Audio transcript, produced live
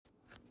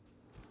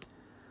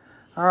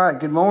All right,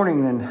 good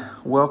morning and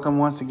welcome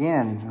once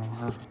again.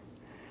 We're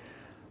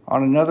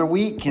on another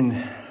week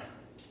and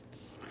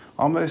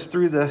almost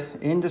through the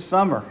end of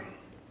summer.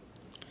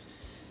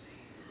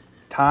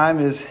 Time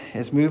is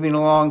moving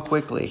along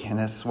quickly, and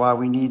that's why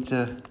we need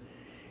to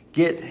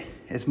get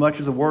as much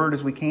of the Word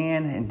as we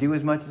can and do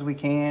as much as we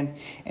can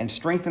and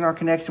strengthen our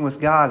connection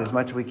with God as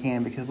much as we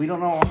can, because we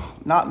don't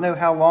know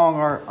how long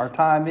our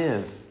time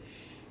is.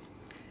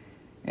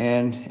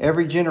 And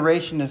every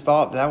generation has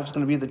thought that was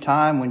going to be the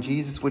time when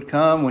Jesus would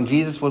come. When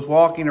Jesus was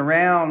walking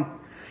around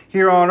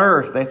here on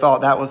earth, they thought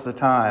that was the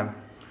time.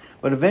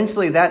 But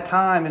eventually that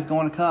time is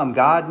going to come.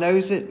 God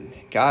knows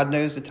it. God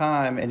knows the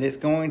time. And it's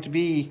going to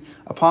be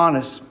upon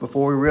us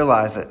before we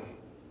realize it.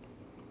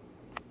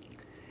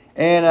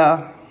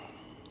 And,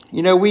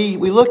 we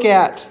look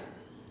at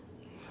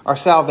our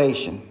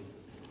salvation.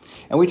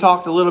 And we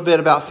talked a little bit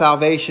about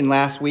salvation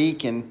last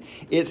week. And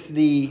it's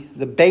the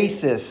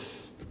basis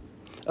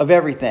of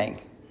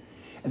everything,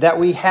 that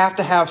we have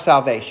to have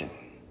salvation.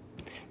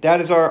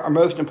 That is our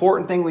most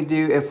important thing we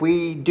do. If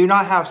we do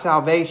not have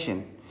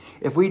salvation,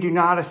 if we do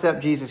not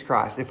accept Jesus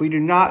Christ, if we do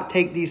not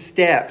take these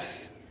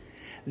steps,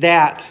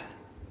 that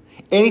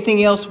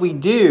anything else we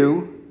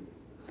do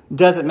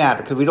doesn't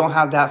matter, because we don't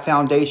have that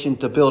foundation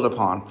to build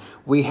upon.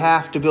 We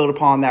have to build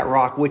upon that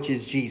rock, which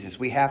is Jesus.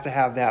 We have to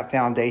have that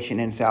foundation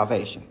in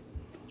salvation.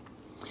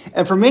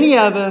 And for many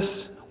of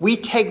us, we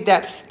take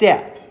that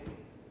step,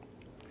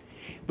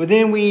 but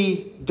then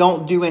we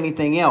don't do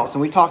anything else.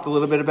 And we talked a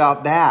little bit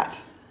about that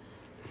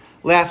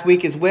last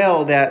week as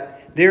well,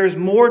 that there's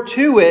more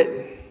to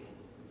it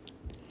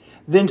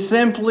than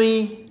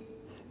simply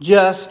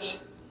just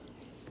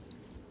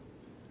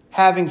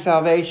having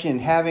salvation,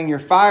 having your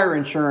fire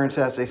insurance,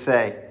 as they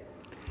say.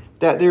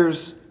 That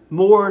there's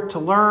more to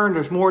learn,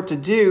 there's more to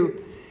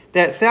do.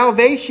 That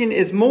salvation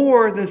is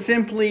more than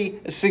simply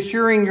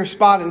securing your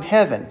spot in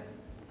heaven.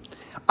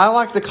 I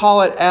like to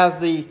call it as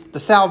the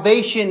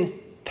salvation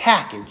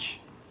package,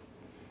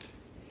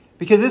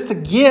 because it's a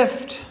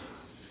gift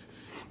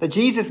that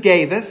Jesus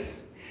gave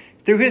us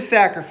through his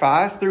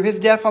sacrifice, through his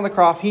death on the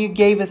cross. He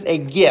gave us a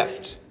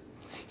gift.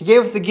 He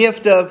gave us the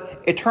gift of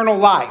eternal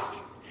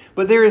life.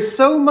 But there is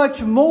so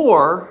much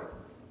more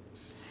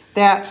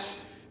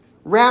that's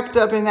wrapped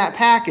up in that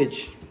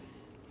package.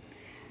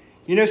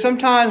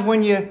 Sometimes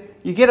when you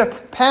get a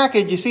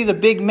package, you see the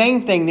big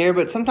main thing there,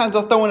 but sometimes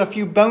they'll throw in a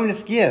few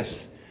bonus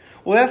gifts.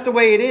 Well, that's the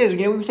way it is.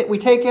 We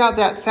take out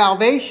that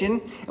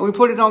salvation and we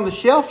put it on the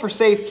shelf for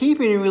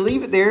safekeeping, and we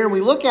leave it there and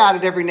we look at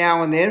it every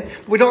now and then.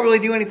 We don't really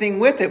do anything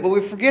with it, but we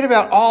forget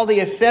about all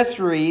the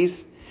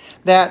accessories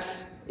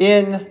that's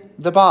in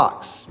the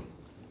box.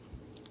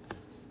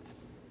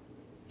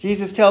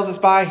 Jesus tells us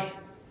by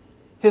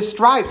his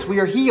stripes we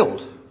are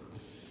healed.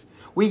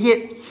 We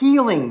get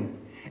healing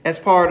as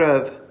part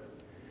of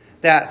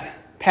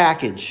that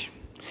package.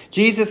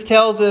 Jesus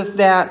tells us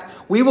that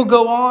we will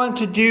go on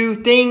to do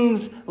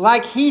things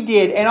like he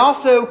did, and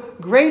also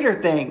greater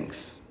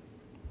things.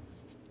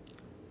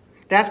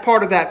 That's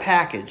part of that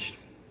package.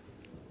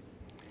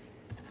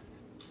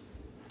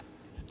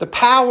 The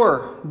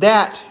power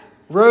that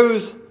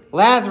rose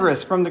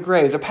Lazarus from the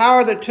grave, the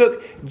power that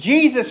took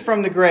Jesus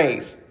from the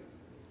grave,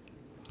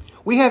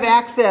 we have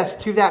access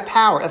to that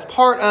power as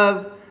part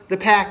of the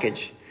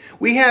package.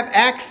 We have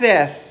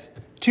access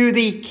to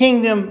the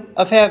kingdom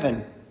of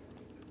heaven.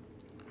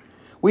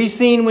 We've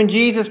seen when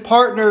Jesus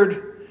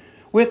partnered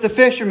with the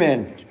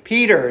fishermen,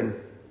 Peter and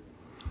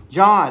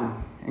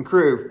John and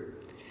crew,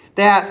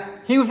 that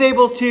he was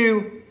able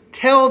to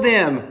tell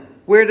them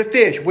where to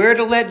fish, where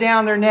to let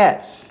down their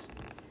nets.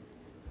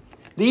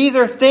 These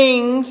are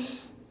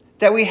things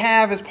that we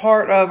have as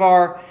part of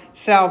our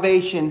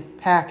salvation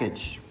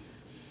package.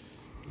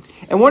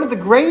 And one of the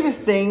greatest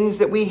things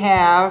that we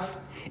have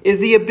is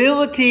the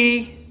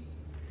ability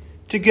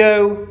to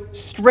go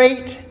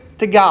straight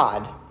to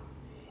God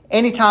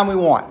anytime we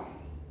want.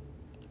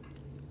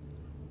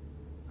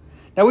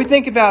 Now we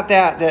think about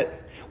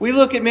that we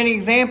look at many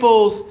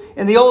examples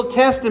in the Old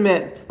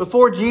Testament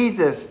before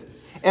Jesus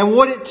and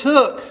what it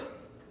took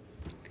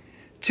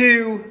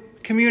to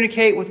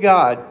communicate with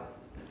God.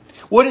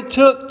 What it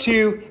took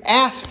to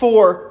ask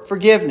for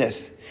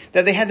forgiveness.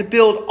 That they had to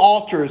build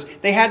altars.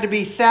 They had to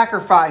be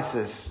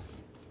sacrifices.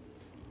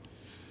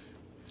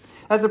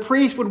 As the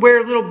priest would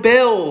wear little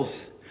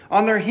bells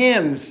on their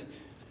hymns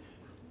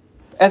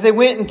as they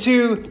went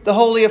into the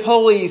Holy of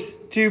Holies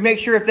to make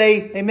sure if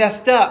they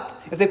messed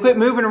up, if they quit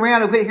moving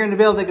around and quit hearing the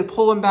bells, they could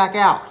pull them back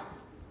out.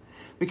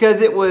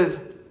 Because it was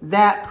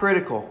that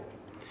critical.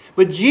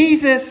 But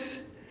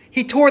Jesus,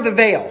 he tore the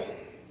veil.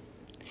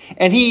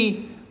 And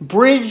he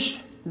bridged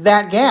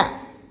that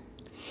gap.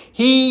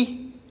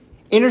 He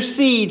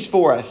intercedes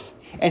for us.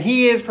 And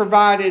he has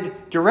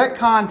provided direct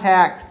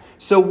contact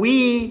so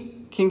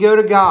we can go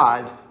to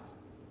God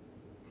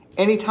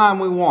anytime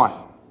we want.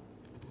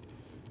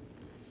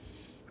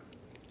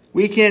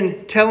 We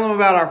can tell him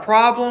about our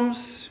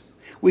problems.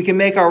 We can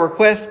make our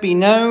requests be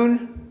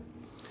known.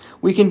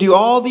 We can do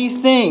all these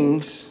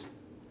things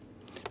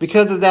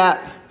because of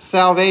that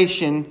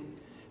salvation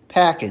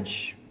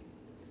package.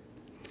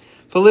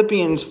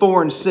 Philippians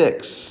 4 and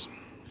 6.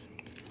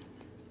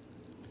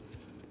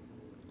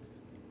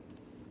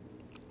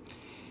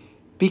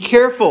 Be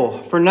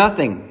careful for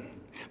nothing,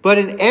 but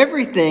in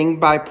everything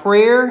by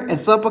prayer and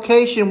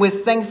supplication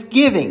with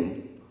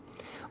thanksgiving,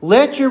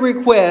 let your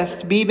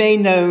request be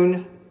made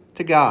known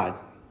to God.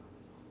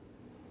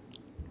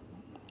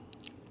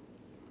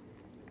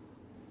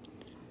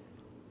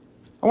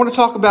 I want to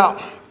talk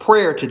about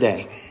prayer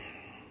today,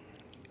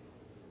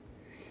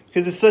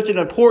 because it's such an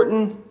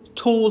important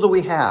tool that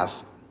we have.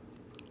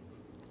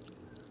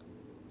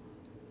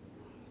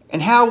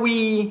 And how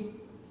we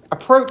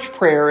approach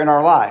prayer in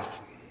our life.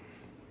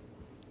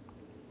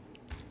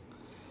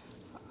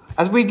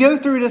 As we go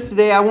through this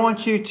today, I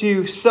want you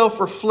to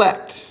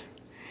self-reflect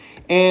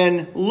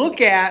and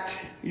look at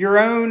your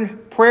own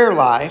prayer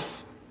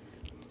life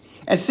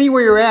and see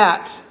where you're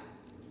at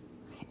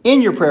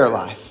in your prayer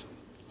life.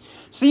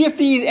 See if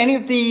any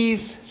of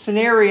these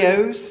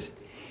scenarios,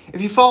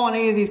 if you fall in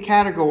any of these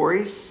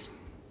categories,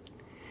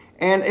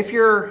 and if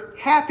you're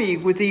happy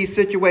with these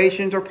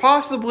situations, or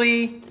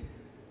possibly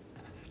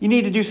you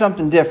need to do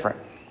something different.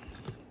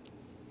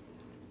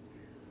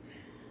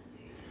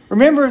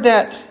 Remember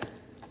that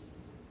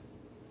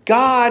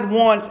God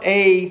wants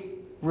a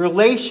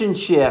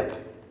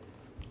relationship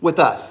with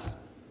us.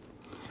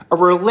 A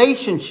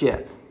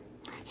relationship.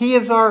 He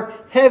is our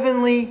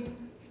heavenly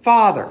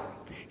Father.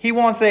 He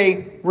wants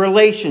a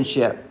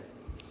relationship.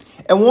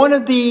 And one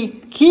of the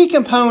key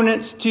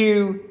components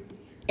to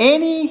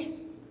any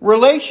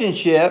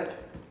relationship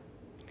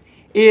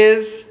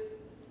is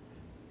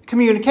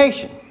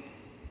communication.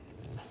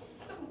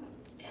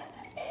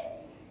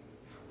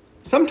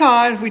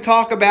 Sometimes we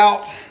talk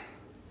about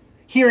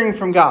hearing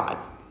from God.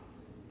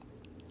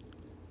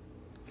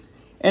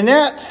 And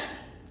that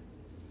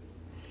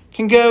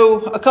can go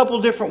a couple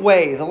different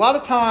ways. A lot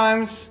of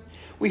times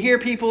we hear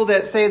people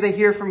that say they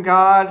hear from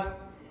God,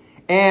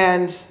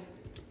 and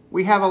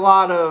we have a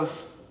lot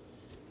of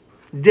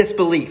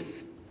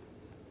disbelief.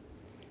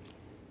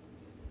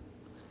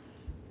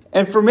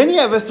 And for many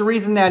of us, the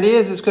reason that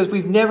is because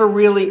we've never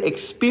really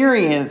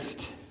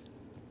experienced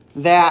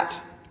that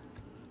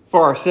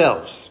for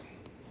ourselves.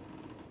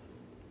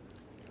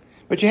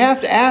 But you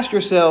have to ask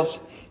yourselves,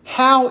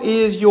 how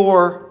is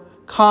your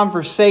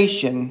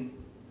conversation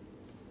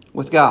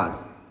with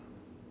God?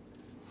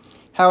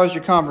 How is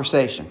your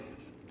conversation?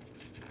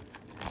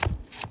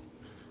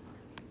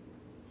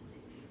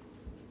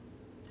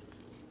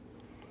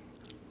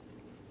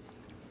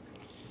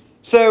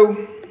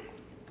 So,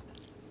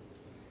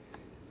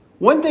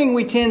 one thing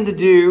we tend to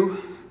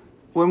do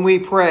when we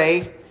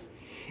pray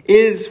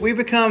is we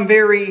become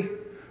very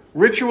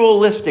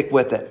ritualistic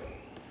with it.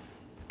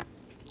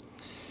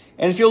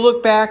 And if you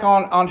look back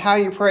on how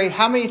you pray,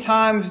 how many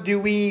times do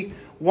we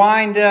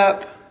wind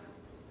up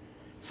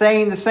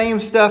saying the same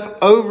stuff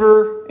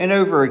over and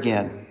over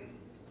again?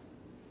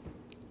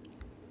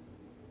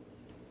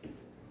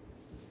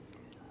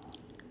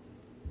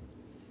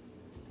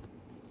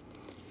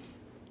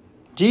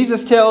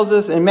 Jesus tells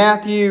us in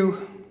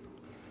Matthew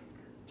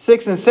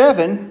 6 and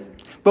 7,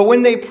 but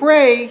when they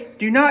pray,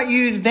 do not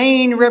use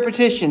vain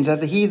repetitions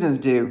as the heathens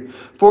do,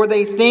 for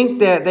they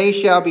think that they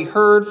shall be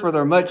heard for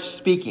their much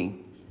speaking.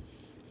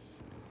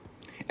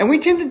 And we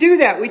tend to do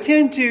that. We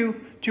tend to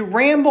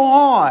ramble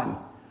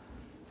on.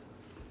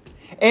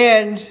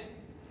 And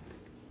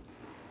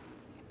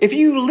if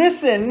you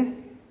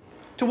listen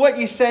to what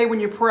you say when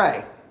you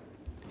pray,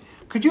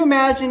 could you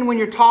imagine when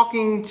you're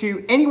talking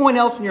to anyone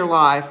else in your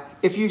life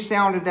if you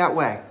sounded that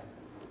way?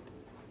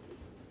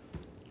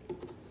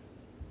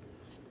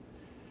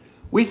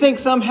 We think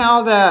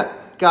somehow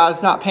that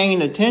God's not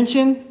paying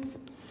attention,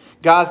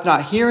 God's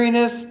not hearing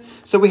us,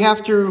 so we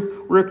have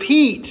to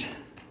repeat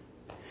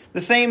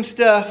the same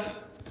stuff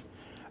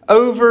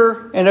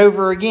over and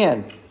over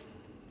again.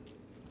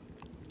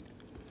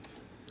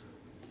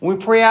 When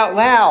we pray out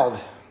loud,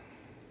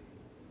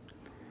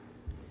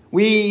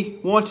 we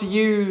want to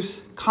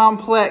use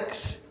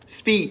complex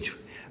speech,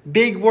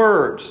 big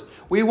words.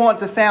 We want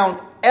to sound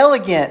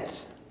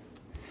elegant,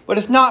 but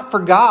it's not for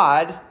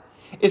God.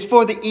 It's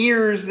for the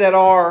ears that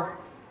are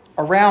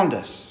around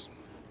us.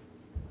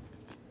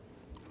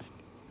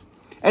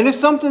 And it's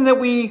something that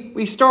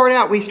we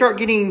start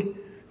getting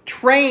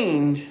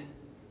trained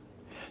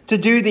to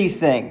do these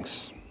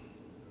things.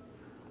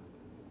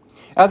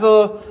 As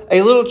a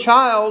little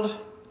child,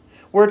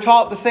 we're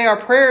taught to say our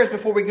prayers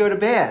before we go to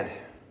bed.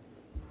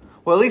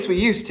 Well, at least we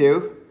used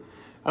to.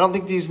 I don't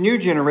think these new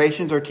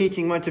generations are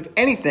teaching much of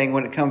anything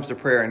when it comes to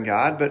prayer and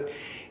God. But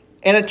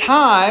in a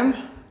time,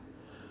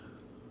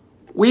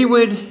 we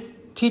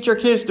would teach our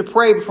kids to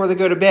pray before they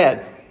go to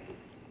bed.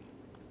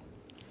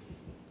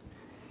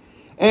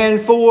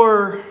 And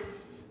for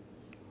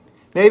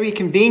maybe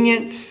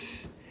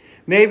convenience,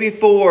 maybe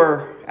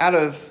for out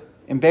of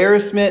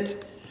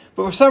embarrassment,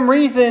 but for some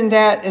reason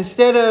that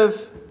instead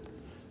of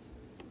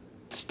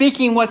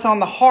speaking what's on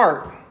the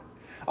heart,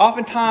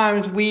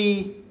 oftentimes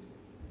we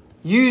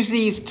use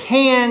these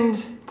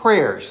canned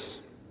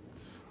prayers.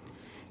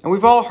 And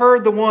we've all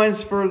heard the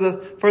ones for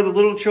the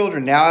little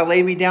children. Now I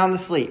lay me down to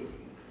sleep.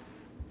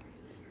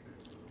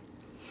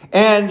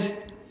 And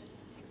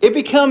it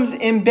becomes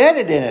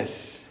embedded in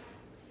us.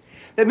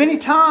 That many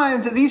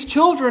times that these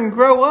children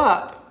grow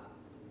up,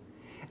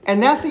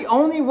 and that's the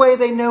only way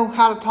they know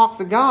how to talk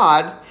to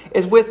God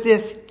is with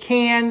this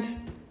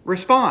canned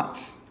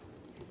response.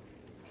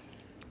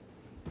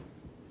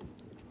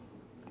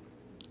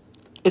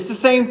 It's the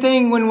same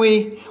thing when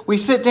we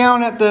sit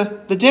down at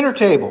the dinner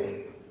table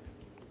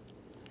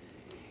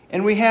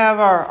and we have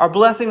our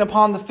blessing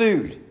upon the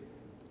food.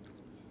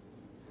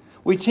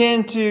 We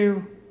tend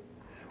to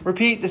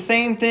repeat the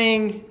same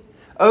thing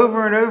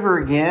over and over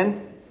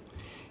again.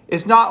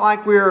 It's not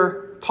like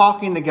we're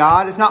talking to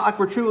God. It's not like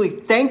we're truly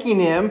thanking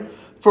Him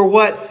for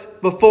what's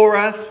before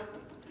us,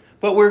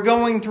 but we're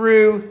going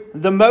through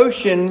the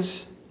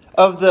motions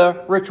of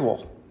the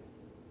ritual.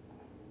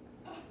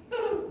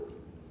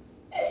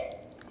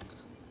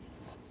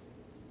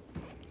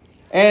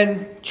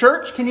 And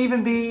church can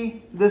even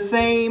be the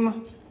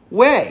same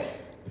way.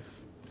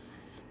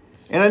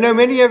 And I know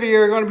many of you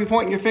are going to be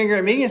pointing your finger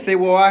at me and say,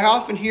 well, I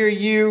often hear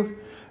you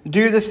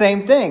do the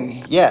same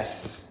thing.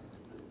 Yes,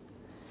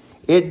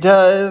 it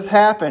does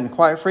happen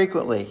quite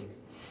frequently.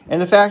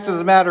 And the fact of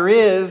the matter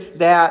is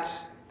that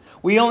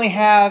we only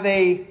have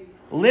a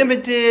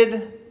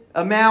limited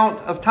amount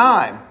of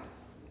time.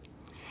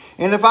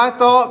 And if I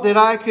thought that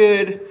I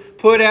could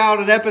put out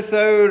an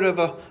episode of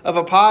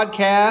a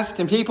podcast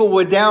and people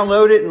would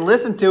download it and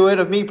listen to it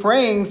of me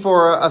praying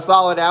for a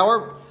solid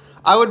hour,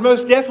 I would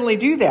most definitely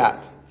do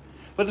that.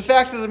 But the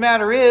fact of the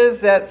matter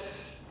is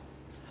that's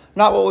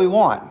not what we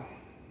want.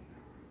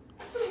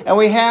 And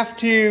we have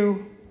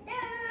to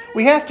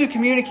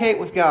communicate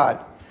with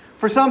God.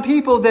 For some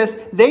people,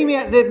 that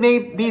may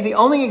be the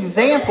only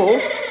example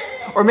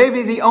or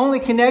maybe the only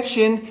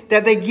connection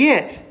that they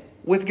get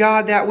with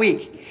God that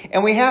week.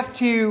 And we have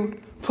to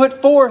put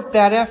forth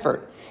that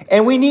effort.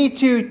 And we need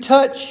to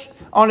touch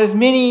on as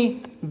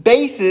many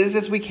bases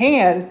as we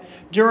can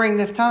during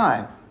this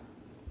time.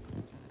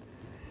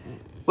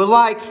 But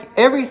like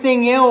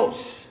everything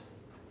else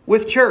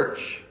with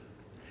church,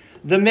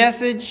 the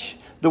message,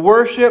 the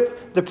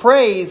worship, the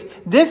praise,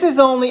 this is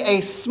only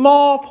a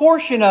small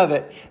portion of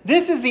it.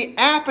 This is the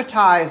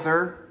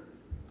appetizer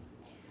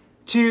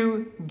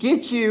to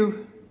get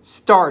you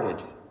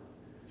started.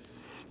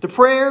 The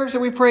prayers that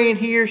we pray in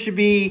here should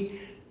be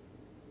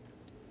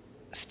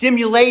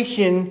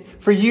stimulation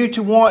for you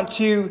to want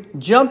to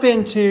jump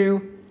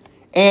into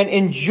and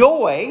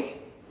enjoy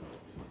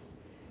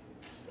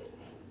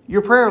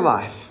your prayer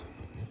life.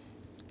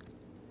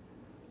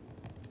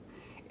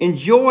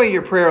 Enjoy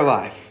your prayer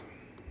life.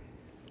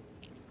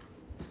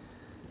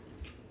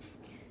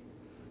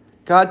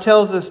 God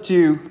tells us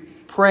to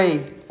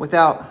pray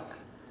without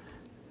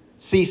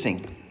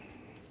ceasing.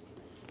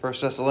 1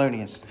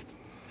 Thessalonians.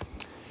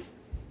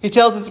 He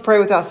tells us to pray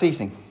without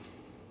ceasing.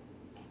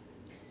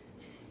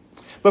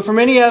 But for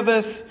many of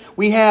us,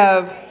 we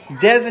have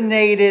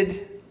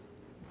designated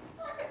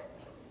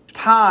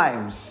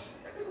times,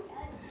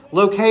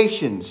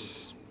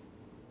 locations.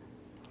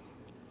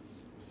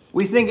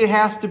 We think it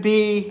has to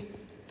be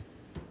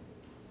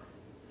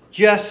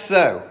just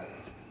so.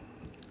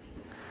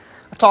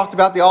 I talked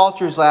about the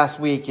altars last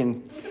week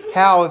and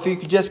how if you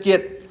could just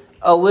get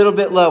a little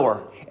bit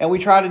lower. And we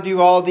try to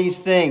do all these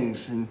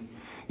things. And,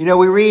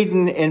 we read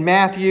in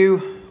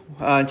Matthew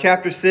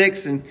chapter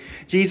 6, and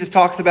Jesus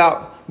talks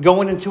about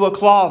going into a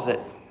closet.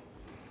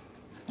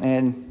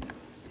 And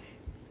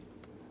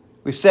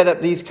we've set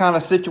up these kind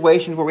of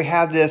situations where we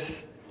have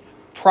this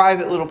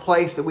private little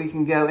place that we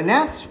can go. And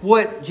that's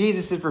what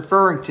Jesus is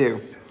referring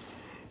to.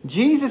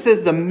 Jesus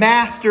is the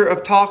master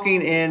of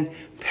talking in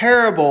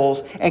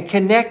parables and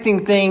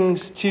connecting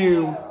things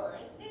to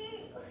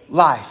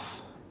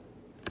life.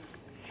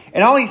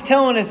 And all he's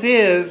telling us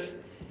is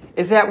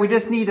that we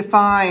just need to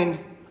find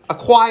a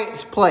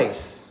quiet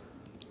place.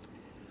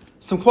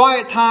 Some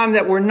quiet time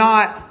that we're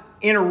not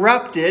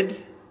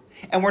interrupted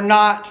and we're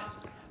not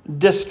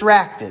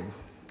distracted.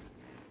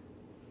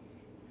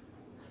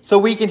 So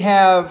we can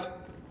have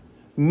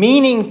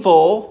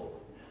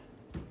meaningful,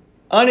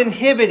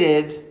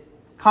 uninhibited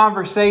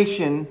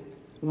conversation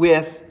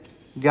with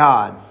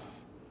God.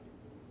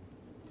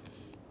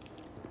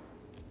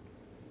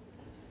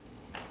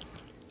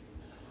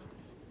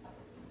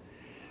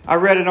 I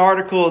read an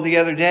article the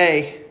other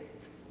day,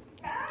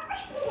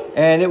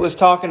 and it was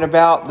talking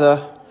about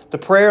the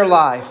prayer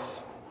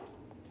life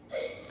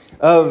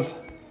of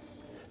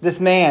this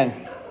man.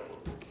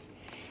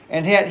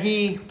 And yet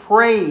he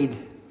prayed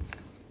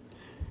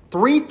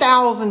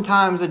 3,000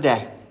 times a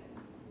day.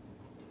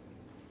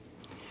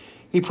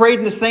 He prayed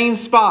in the same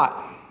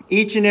spot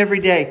each and every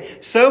day.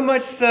 So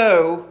much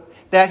so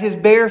that his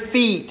bare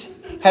feet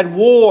had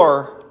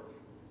wore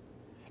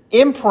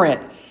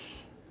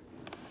imprints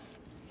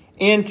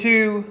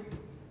into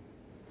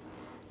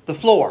the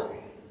floor.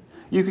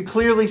 You could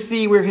clearly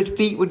see where his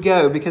feet would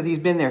go because he's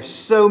been there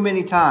so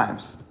many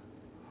times.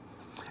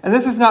 And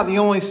this is not the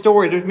only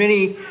story. There's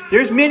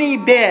many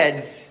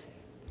beds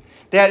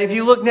that if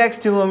you look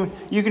next to them,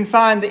 you can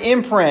find the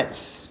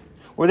imprints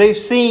where they've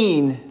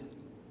seen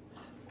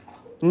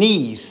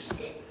knees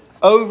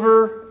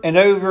over and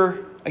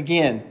over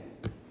again.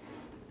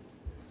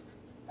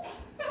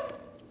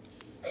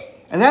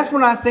 And that's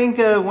when I think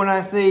of when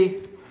I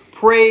say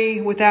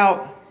pray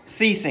without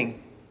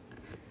ceasing.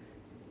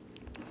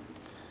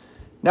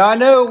 Now I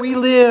know we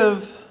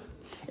live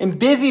in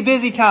busy,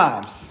 busy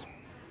times.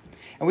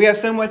 And we have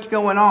so much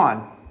going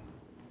on.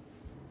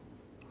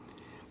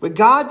 But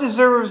God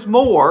deserves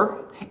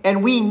more,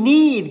 and we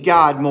need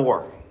God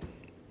more.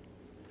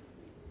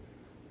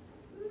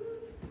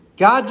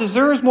 God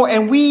deserves more,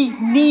 and we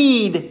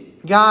need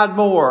God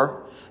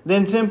more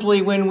than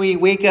simply when we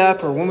wake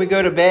up or when we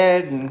go to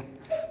bed and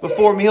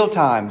before meal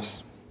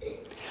times.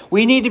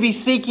 We need to be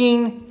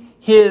seeking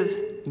His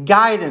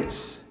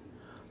guidance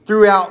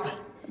throughout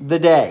the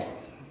day.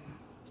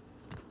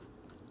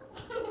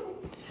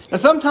 Now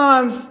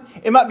sometimes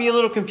it might be a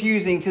little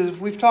confusing because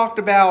we've talked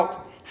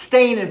about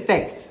staying in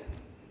faith.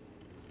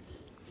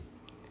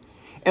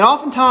 And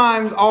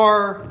oftentimes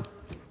our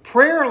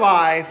prayer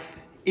life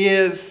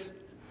is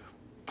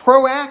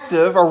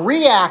proactive or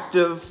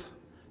reactive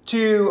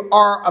to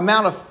our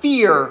amount of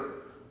fear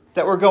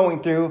that we're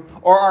going through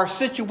or our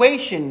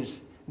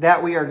situations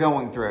that we are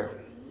going through.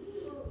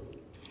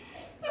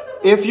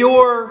 If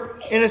you're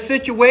in a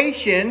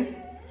situation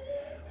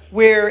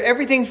where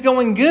everything's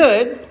going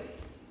good,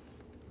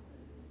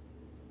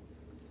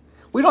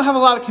 we don't have a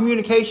lot of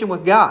communication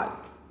with God.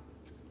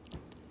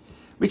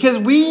 Because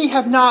we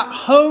have not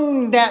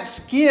honed that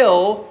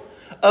skill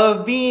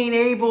of being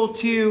able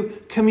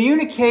to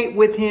communicate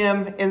with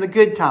Him in the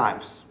good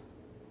times.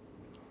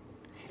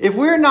 If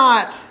we're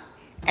not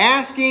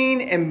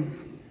asking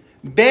and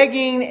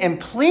begging and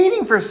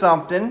pleading for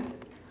something,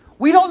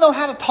 we don't know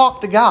how to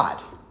talk to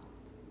God.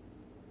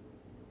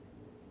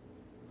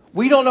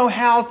 We don't know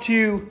how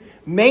to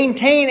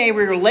maintain a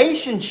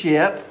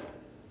relationship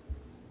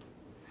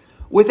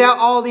without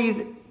all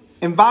these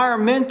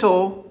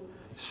environmental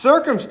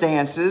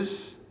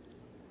circumstances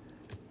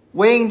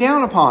weighing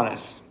down upon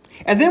us.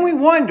 And then we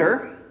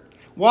wonder,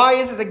 why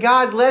is it that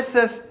God lets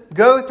us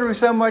go through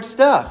so much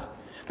stuff?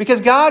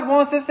 Because God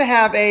wants us to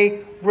have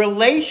a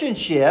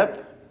relationship.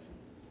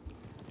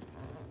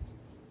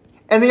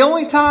 And the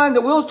only time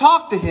that we'll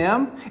talk to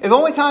Him, if the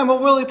only time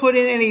we'll really put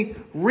in any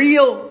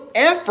real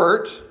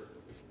effort,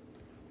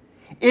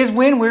 is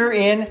when we're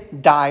in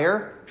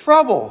dire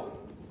trouble.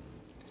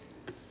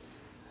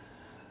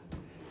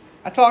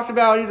 I talked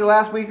about either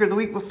last week or the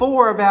week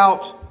before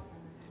about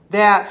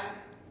that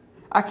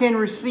I can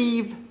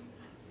receive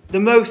the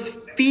most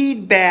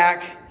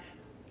feedback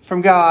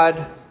from God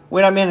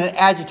when I'm in an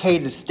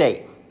agitated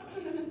state.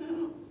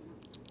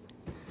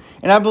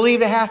 And I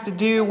believe it has to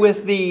do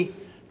with the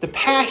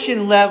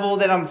passion level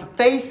that I'm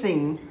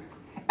facing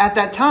at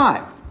that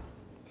time.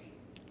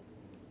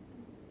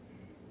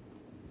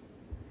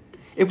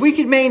 If we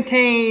could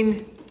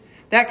maintain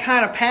that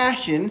kind of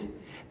passion,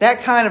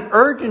 that kind of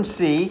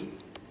urgency,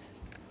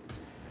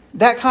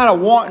 that kind of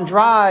want and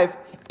drive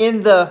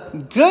in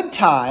the good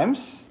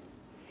times,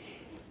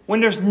 when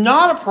there's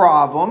not a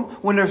problem,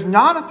 when there's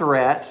not a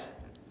threat,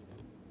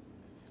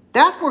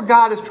 that's where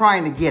God is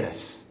trying to get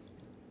us.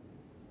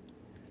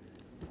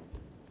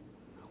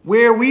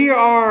 Where we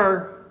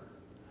are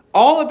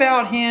all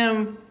about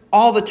Him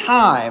all the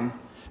time,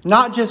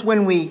 not just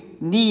when we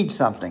need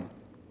something.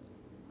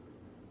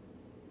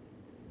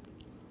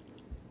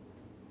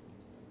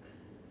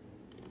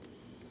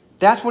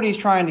 That's what He's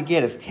trying to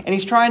get us. And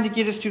He's trying to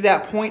get us to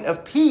that point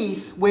of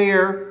peace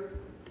where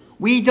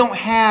we don't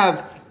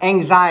have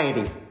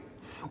anxiety.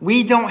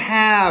 We don't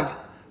have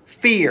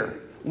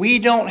fear. We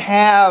don't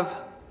have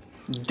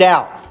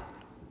doubt.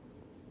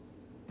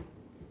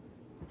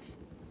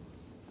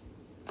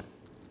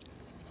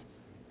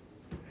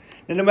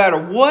 And no matter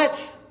what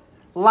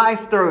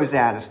life throws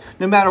at us,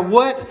 no matter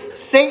what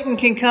Satan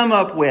can come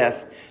up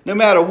with, no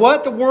matter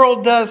what the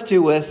world does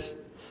to us,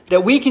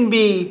 that we can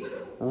be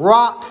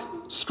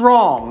rock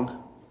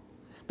strong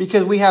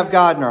because we have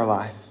God in our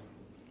life.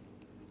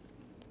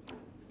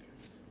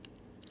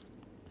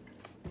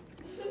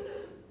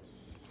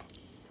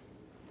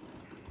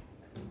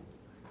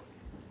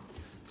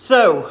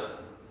 So,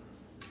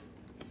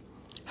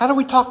 how do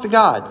we talk to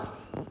God?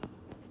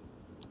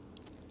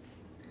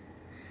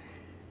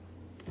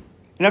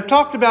 And I've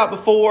talked about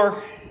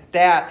before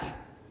that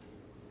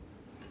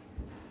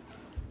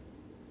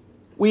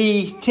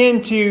we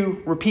tend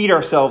to repeat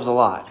ourselves a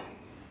lot.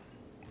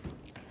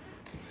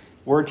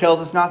 Word tells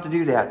us not to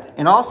do that.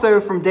 And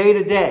also from day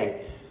to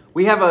day,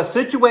 we have a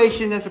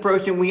situation that's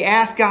approaching. We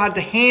ask God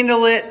to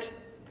handle it.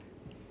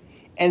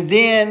 And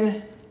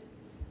then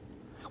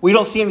we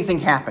don't see anything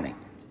happening.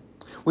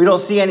 We don't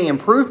see any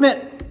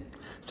improvement.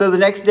 So the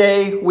next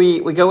day we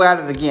go at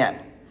it again.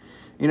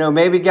 You know,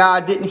 maybe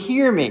God didn't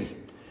hear me.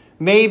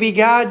 Maybe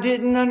God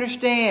didn't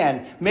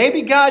understand.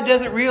 Maybe God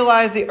doesn't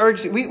realize the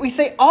urgency. We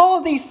say all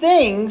of these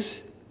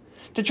things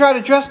to try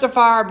to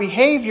justify our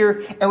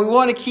behavior. And we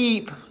want to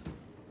keep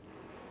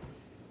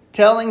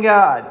telling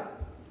God,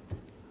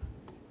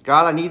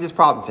 God, I need this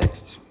problem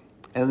fixed.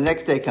 And the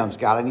next day comes,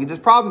 God, I need this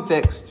problem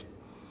fixed.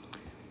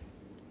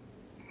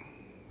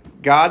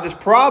 God, this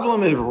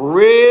problem is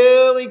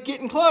really really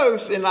getting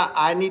close and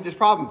I need this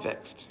problem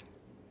fixed.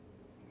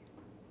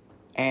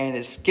 And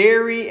it's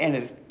scary and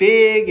it's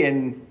big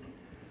and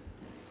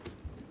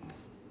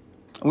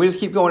we just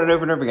keep going it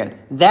over and over again.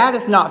 That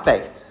is not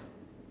faith.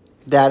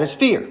 That is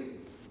fear.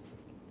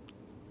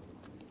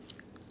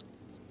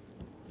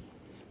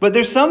 But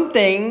there's some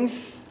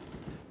things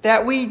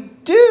that we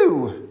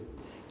do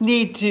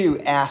need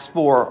to ask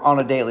for on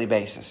a daily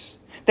basis.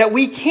 That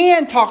we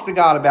can talk to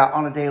God about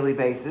on a daily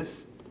basis.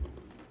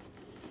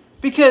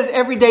 Because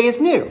every day is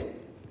new.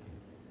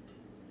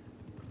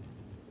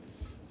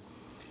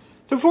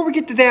 So before we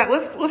get to that,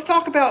 let's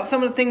talk about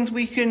some of the things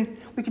we can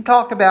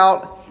talk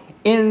about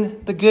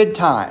in the good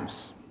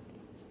times.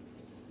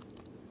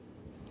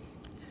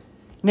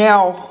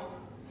 Now,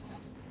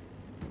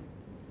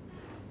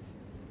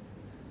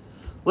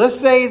 let's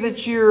say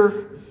that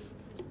you've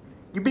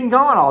been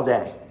gone all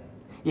day.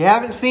 You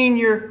haven't seen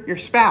your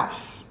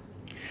spouse.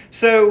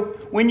 So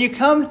when you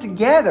come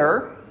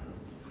together,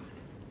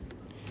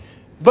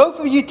 both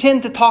of you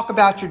tend to talk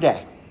about your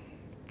day.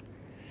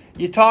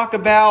 You talk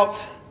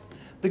about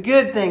the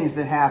good things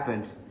that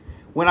happened.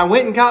 When I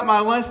went and got my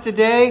lunch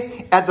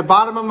today, at the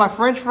bottom of my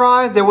French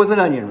fries, there was an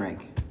onion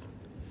ring.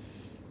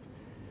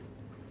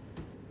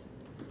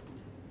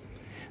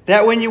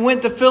 That when you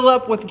went to fill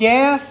up with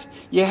gas,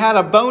 you had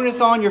a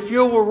bonus on your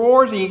fuel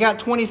rewards and you got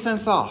 20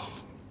 cents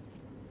off.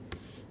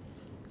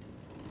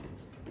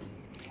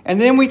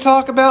 And then we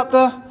talk about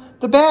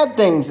the bad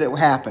things that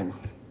happened.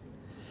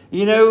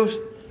 You know,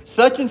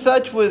 such and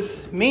such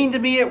was mean to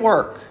me at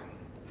work.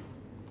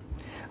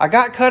 I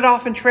got cut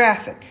off in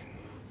traffic.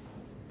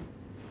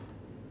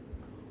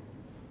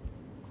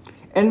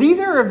 And these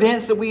are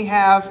events that we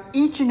have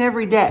each and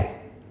every day.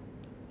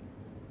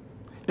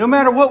 No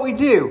matter what we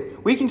do,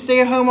 we can stay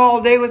at home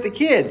all day with the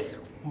kids.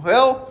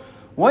 Well,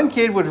 one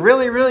kid was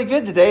really, really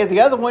good today. The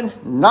other one,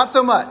 not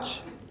so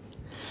much.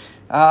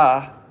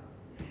 I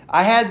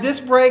had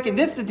this break and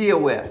this to deal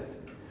with.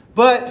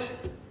 But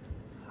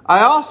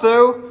I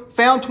also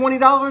found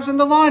 $20 in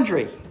the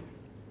laundry.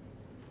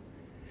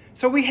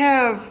 So we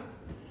have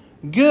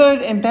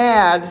good and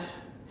bad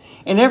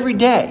in every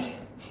day.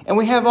 And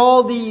we have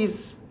all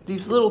these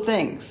little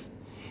things.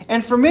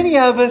 And for many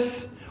of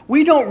us,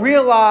 we don't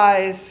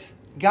realize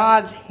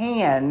God's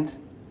hand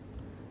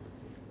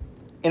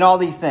in all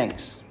these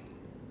things.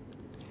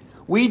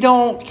 We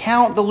don't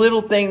count the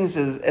little things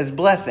as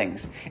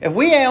blessings. If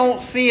we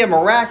don't see a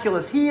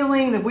miraculous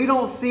healing, if we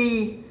don't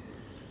see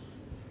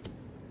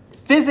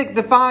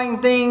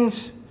physics-defying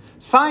things,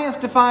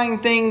 science-defying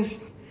things,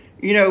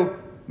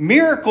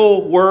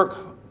 miracle work,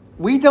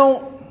 we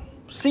don't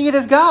see it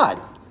as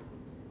God.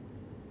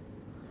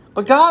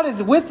 But God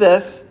is with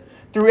us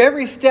through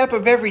every step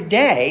of every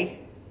day.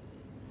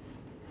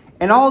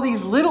 And all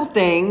these little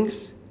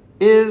things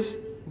is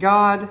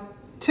God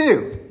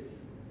too.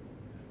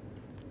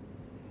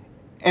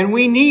 And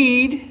we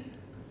need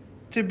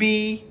to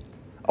be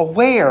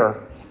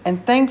aware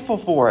and thankful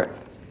for it.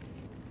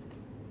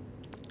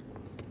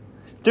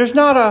 There's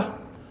not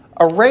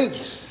a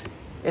race.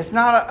 It's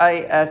not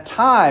a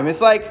time.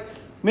 It's like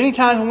many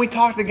times when we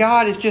talk to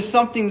God, it's just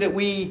something that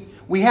we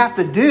have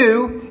to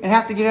do and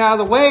have to get out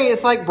of the way.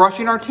 It's like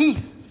brushing our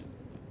teeth.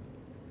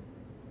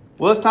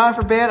 Well, it's time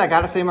for bed. I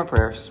got to say my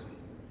prayers.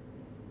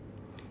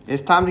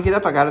 It's time to get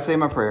up. I got to say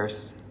my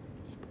prayers.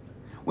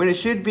 When it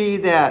should be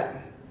that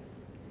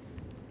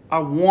I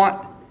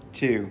want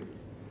to.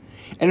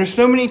 And there's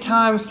so many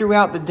times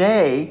throughout the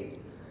day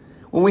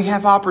when we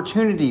have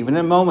opportunity, when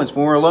in moments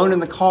when we're alone in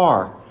the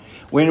car,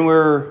 when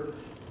we're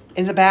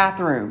in the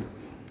bathroom,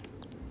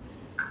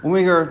 when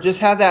we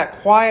just have that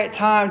quiet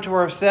time to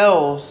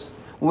ourselves,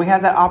 when we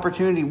have that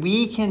opportunity,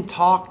 we can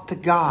talk to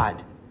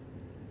God.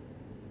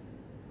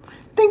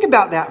 Think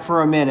about that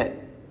for a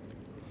minute.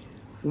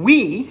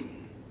 We,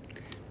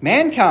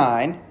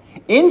 mankind,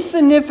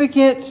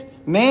 insignificant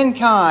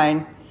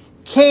mankind,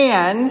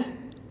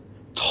 can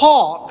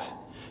talk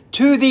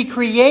to the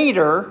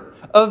creator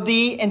of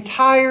the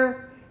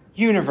entire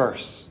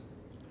universe.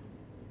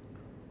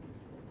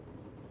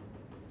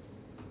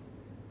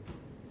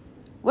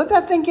 Let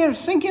that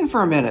sink in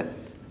for a minute.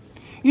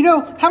 You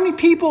know how many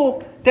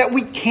people that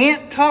we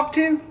can't talk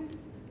to?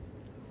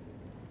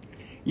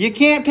 You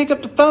can't pick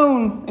up the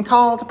phone and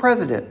call the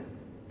president.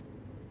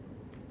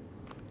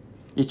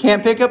 You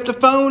can't pick up the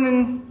phone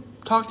and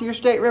talk to your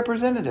state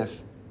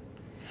representative.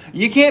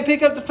 You can't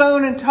pick up the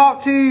phone and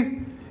talk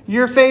to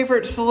your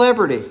favorite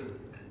celebrity.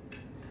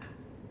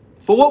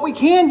 But what we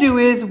can do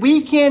is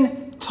we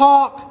can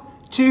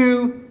talk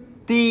to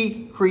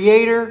the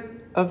creator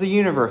of the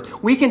universe.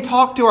 We can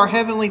talk to our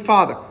Heavenly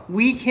Father.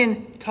 We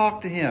can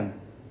talk to Him.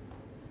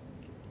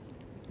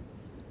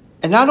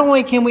 And not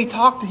only can we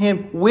talk to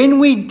Him, when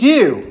we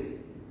do,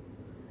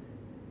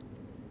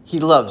 He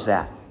loves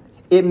that.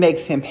 It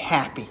makes Him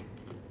happy.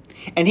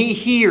 And He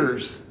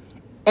hears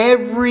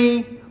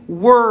every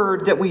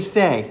word that we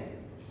say.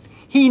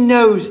 He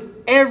knows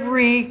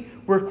every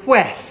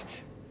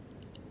request.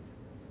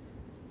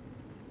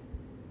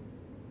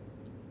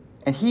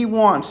 And He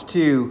wants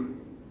to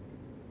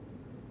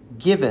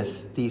give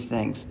us these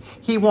things.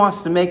 He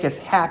wants to make us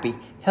happy,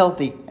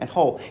 healthy, and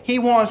whole. He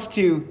wants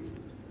to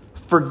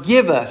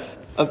forgive us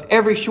of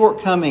every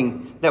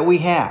shortcoming that we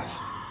have.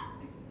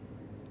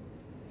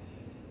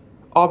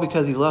 All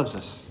because He loves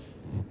us.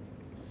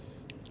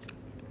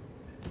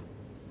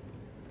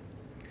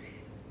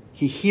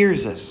 He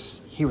hears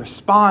us. He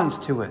responds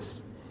to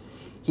us.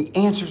 He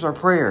answers our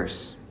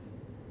prayers.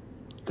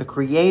 The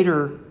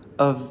Creator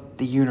of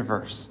the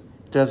universe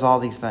does all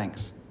these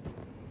things.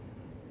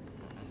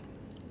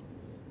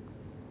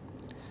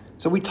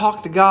 So we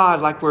talk to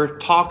God like we're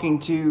talking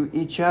to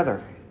each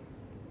other.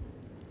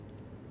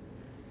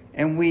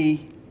 And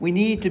we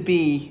need to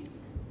be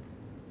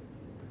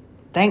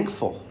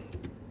thankful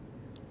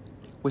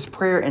with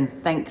prayer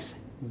and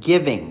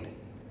thanksgiving.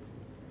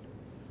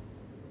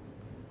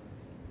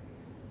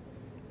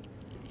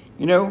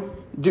 You know,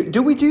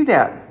 do we do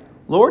that?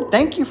 Lord,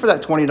 thank you for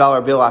that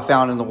 $20 bill I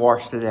found in the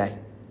wash today.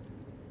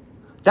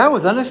 That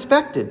was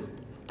unexpected.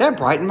 That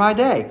brightened my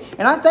day.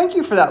 And I thank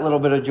you for that little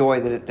bit of joy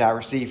that I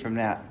received from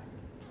that.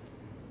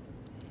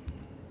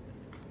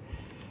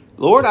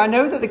 Lord, I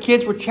know that the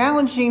kids were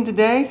challenging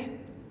today,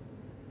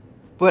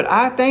 but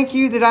I thank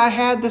you that I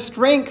had the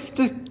strength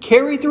to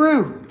carry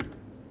through.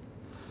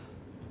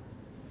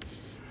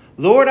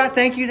 Lord, I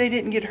thank you they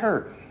didn't get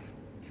hurt.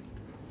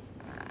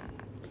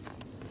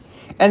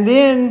 And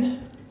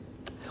then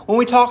when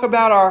we talk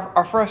about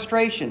our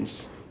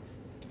frustrations,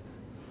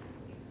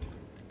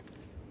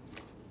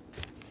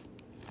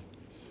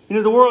 you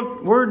know, the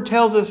word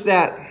tells us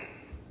that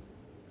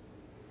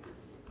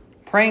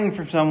praying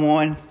for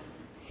someone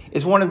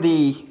is one of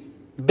the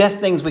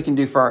best things we can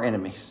do for our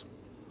enemies.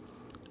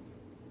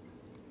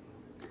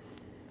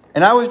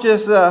 And I was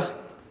just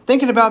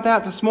thinking about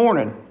that this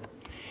morning,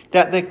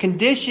 that the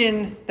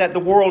condition that the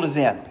world is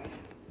in,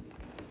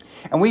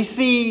 and we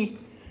see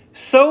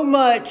so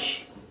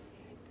much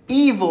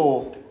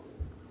evil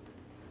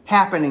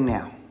happening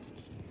now.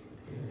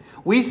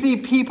 We see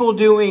people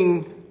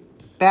doing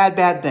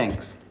bad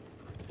things.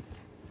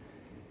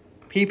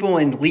 People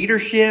in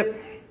leadership,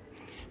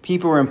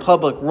 people in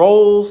public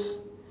roles,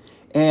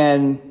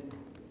 and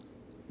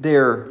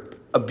they're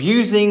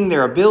abusing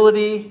their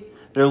ability.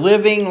 They're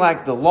living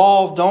like the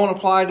laws don't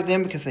apply to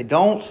them because they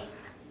don't.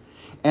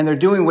 And they're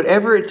doing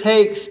whatever it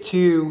takes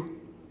to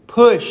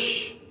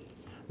push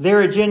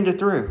their agenda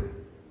through.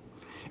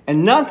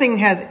 And nothing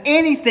has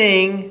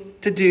anything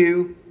to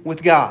do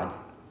with God.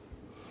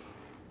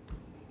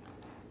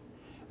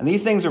 And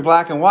these things are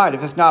black and white.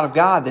 If it's not of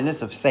God, then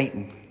it's of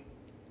Satan.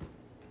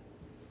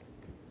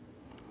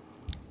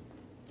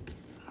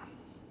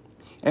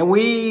 And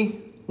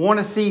we want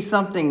to see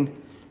something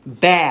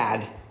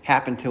bad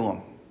happen to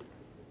them.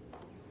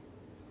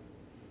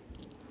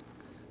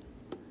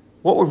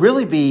 What would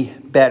really be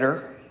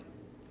better,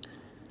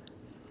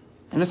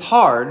 and it's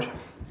hard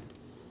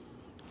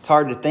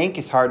to think,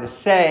 it's hard to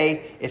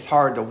say, it's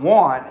hard to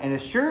want, and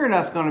it's sure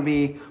enough going to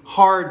be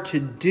hard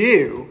to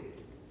do,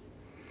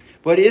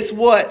 but it's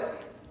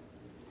what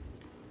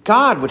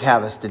God would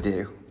have us to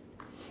do,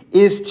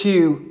 is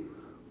to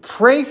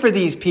pray for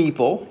these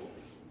people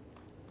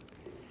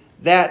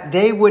that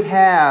they would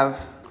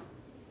have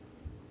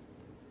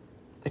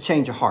a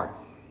change of heart.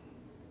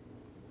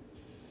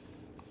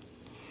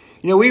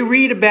 You know, we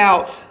read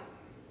about,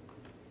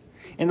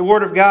 in the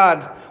Word of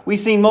God, we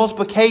see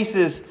multiple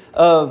cases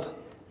of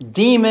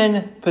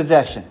demon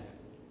possession.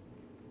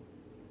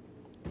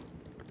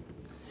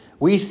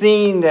 We've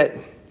seen that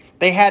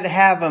they had to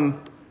have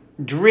them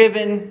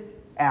driven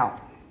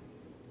out.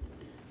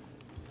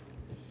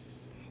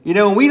 You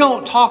know, we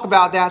don't talk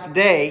about that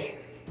today.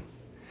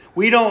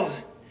 We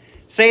don't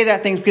say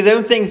that things because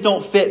those things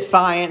don't fit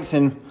science,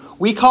 and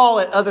we call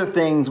it other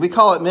things. We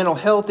call it mental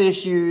health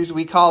issues.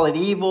 We call it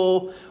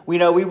evil. We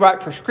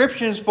write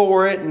prescriptions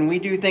for it, and we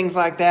do things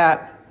like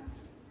that.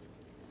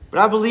 But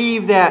I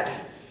believe that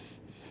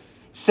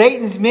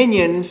Satan's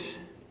minions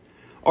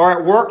are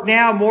at work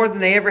now more than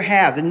they ever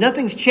have. And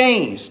nothing's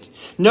changed.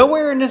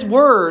 Nowhere in this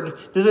word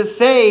does it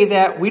say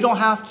that we don't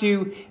have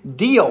to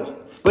deal.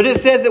 But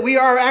it says that we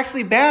are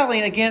actually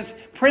battling against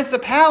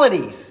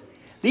principalities.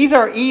 These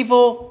are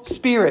evil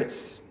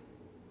spirits.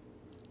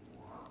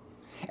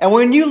 And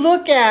when you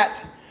look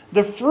at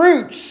the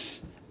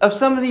fruits of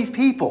some of these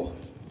people,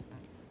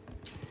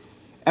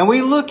 and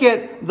we look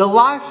at the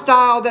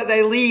lifestyle that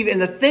they lead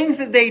and the things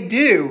that they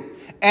do,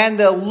 and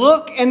the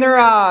look in their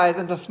eyes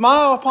and the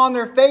smile upon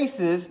their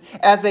faces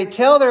as they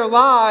tell their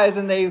lies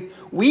and they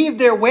weave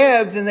their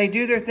webs and they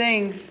do their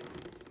things,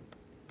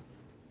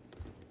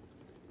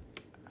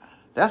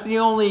 that's the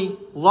only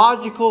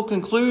logical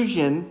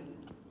conclusion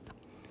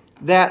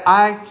that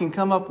I can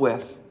come up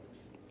with.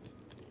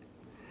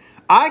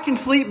 I can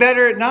sleep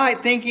better at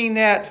night thinking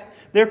that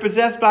they're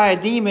possessed by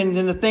a demon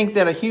than to think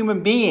that a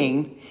human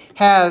being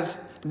has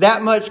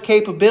that much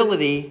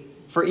capability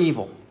for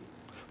evil,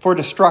 for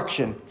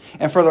destruction,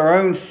 and for their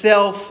own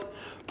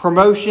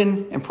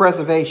self-promotion and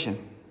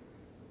preservation.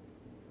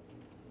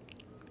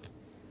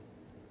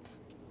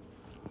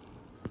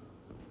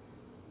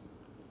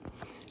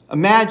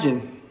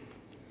 Imagine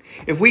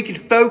if we could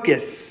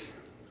focus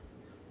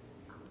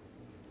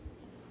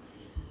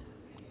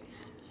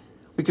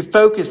we could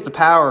focus the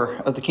power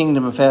of the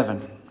kingdom of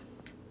heaven.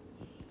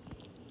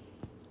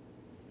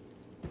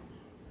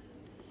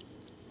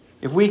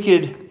 If we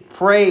could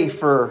pray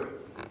for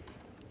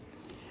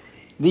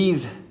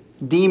these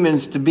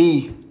demons to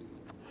be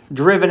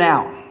driven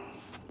out,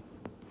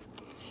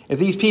 if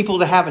these people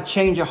to have a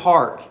change of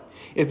heart,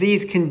 if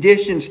these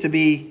conditions to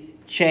be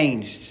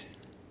changed,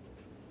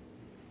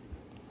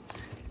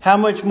 how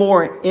much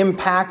more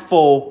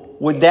impactful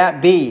would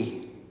that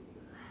be?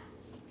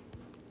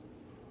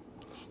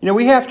 You know,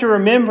 we have to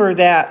remember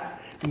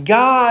that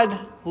God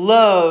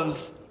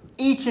loves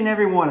each and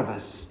every one of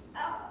us.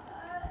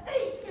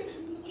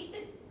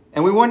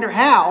 And we wonder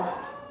how.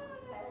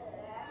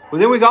 Well,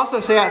 then we can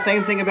also say that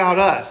same thing about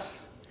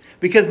us.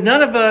 Because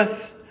none of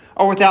us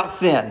are without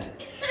sin.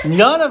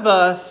 None of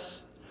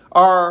us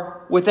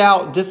are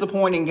without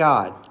disappointing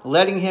God,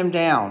 letting Him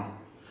down,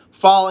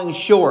 falling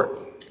short.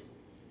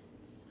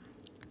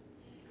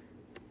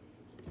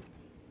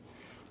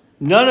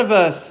 None of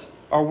us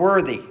are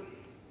worthy.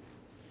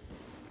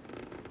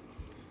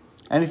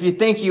 And if you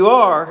think you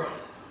are,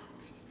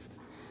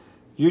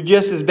 you're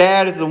just as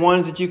bad as the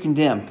ones that you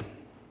condemn.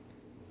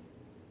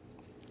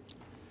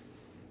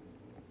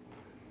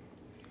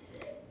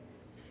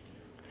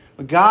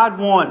 But God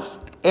wants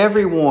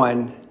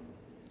everyone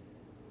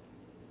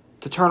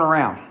to turn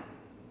around.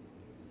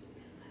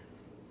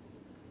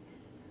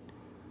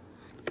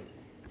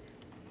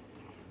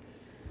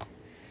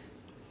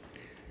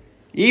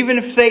 Even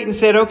if Satan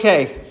said,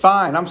 okay,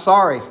 fine, I'm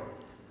sorry,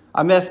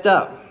 I messed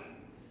up,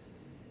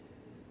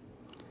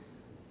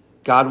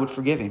 God would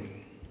forgive him.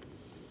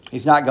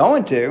 He's not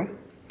going to.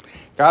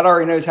 God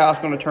already knows how it's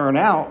going to turn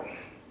out.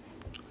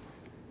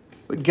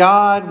 But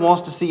God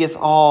wants to see us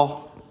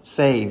all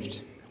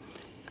saved.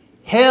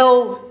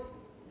 Hell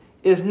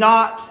is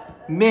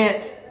not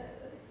meant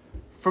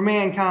for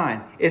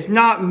mankind. It's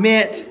not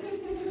meant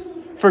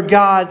for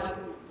God's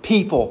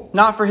people,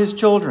 not for His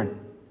children.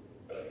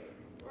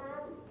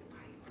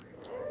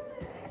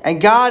 And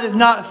God is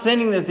not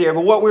sending us there,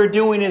 but what we're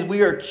doing is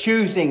we are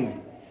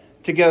choosing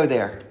to go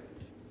there.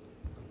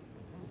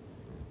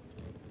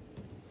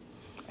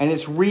 And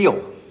it's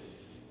real.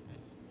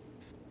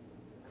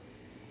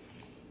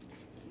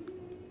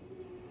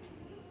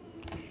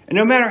 And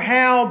no matter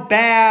how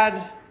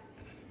bad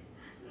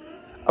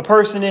a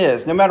person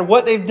is, no matter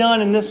what they've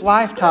done in this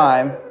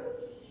lifetime,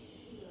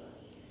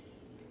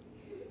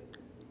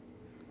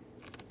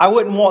 I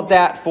wouldn't want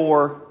that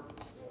for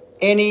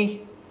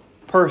any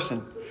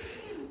person.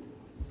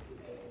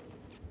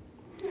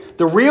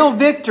 The real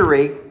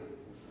victory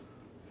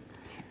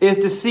is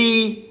to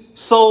see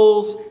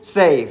souls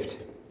saved.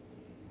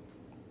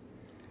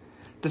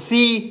 To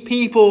see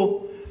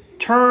people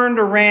turned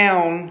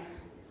around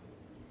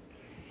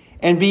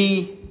and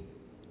be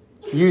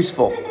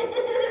useful.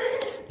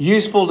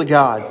 Useful to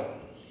God.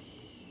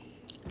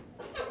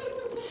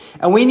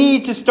 And we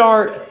need to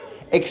start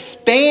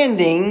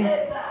expanding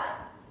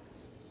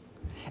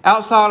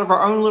outside of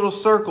our own little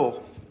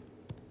circle.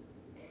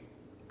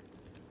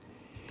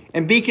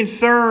 And be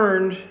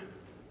concerned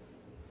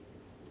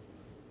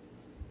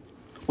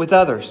with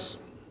others.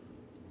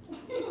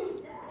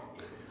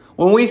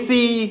 When we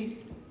see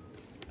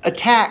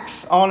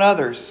attacks on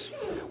others,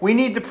 we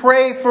need to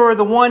pray for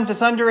the one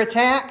that's under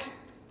attack,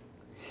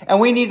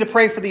 and we need to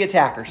pray for the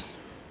attackers.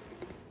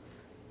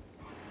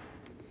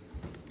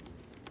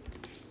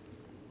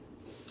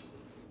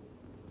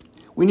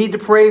 We need to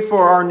pray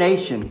for our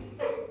nation,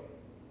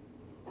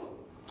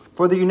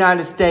 for the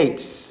United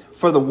States,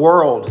 for the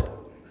world.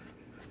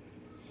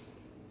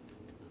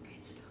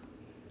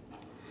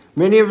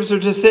 Many of us are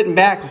just sitting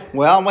back.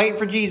 Well, I'm waiting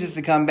for Jesus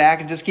to come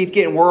back. It just keeps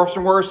getting worse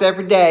and worse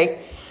every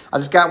day. I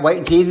just got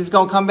waiting. Jesus is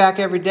going to come back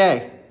every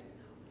day.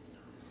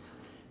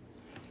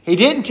 He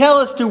didn't tell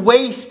us to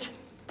waste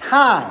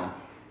time.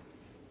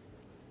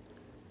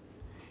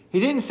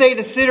 He didn't say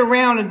to sit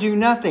around and do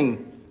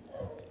nothing.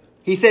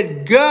 He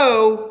said,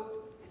 go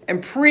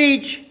and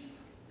preach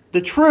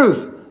the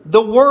truth,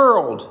 the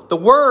word,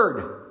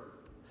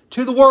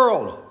 to the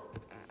world.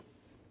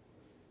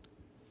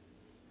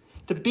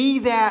 To be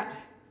that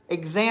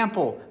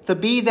example, to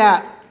be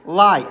that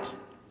light.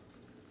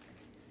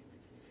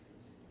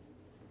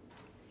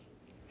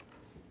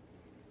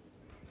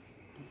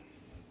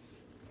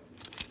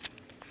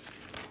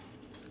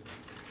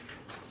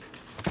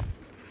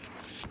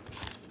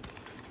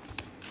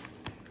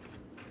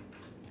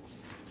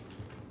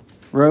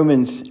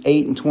 Romans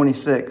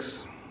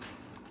 8:26.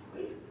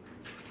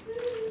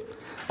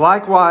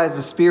 Likewise,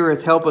 the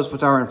Spirit help us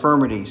with our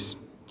infirmities.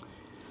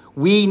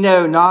 We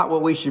know not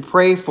what we should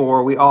pray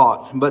for, we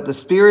ought, but the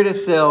Spirit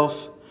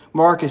itself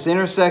marketh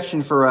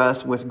intercession for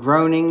us with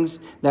groanings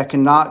that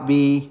cannot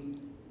be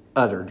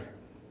uttered.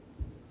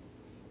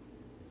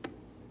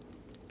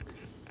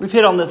 We've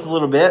hit on this a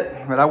little bit,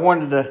 but I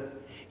wanted to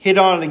hit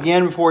on it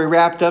again before we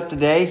wrapped up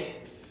today.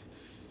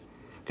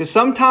 Because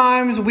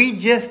sometimes we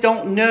just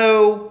don't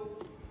know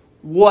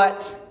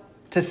what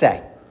to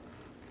say.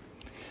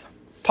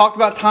 Talked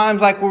about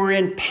times like we were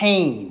in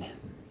pain.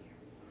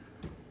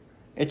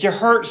 That you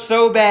hurt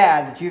so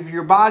bad, that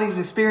your body's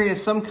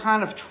experienced some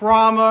kind of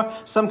trauma,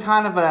 some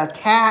kind of an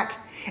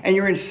attack, and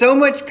you're in so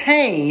much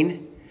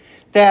pain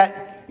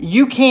that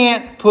you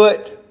can't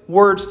put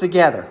words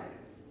together.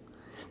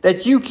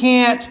 That you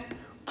can't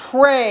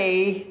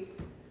pray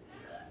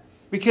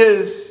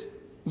because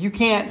you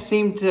can't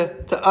seem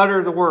to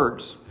utter the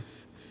words.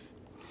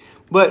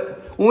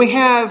 But when we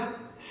have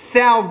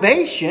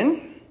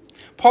salvation,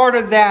 part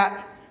of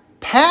that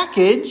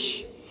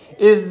package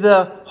is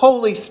the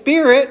Holy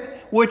Spirit,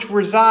 which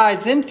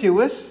resides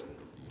into us,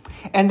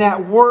 and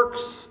that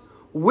works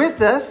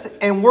with us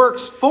and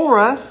works for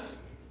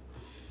us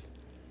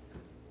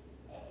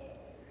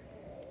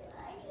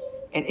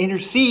and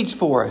intercedes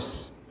for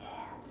us.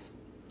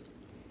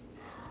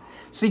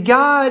 See,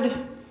 God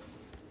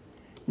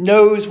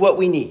knows what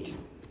we need.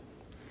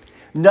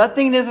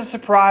 Nothing is a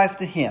surprise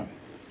to Him.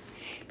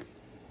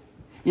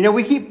 You know,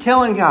 we keep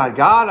telling God,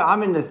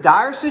 I'm in this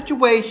dire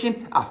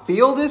situation. I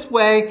feel this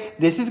way.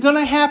 This is going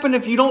to happen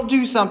if you don't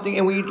do something.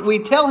 And we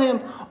tell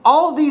Him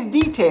all these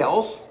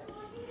details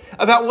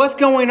about what's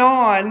going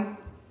on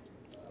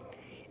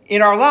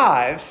in our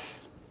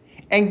lives.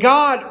 And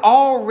God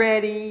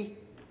already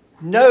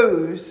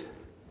knows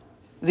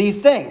these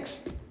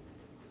things.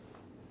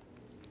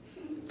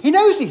 He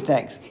knows these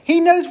things. He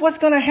knows what's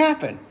going to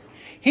happen.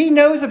 He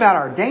knows about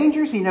our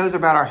dangers. He knows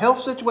about our health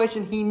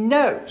situation. He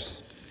knows.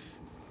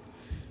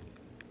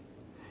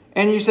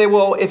 And you say,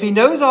 well, if He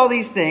knows all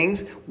these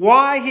things,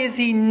 why is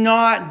He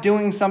not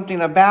doing something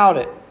about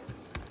it?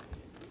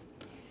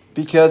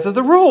 Because of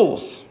the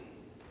rules.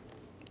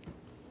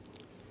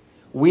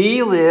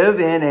 We live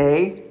in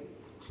a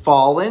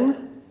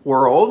fallen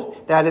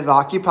world that is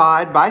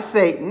occupied by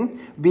Satan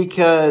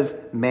because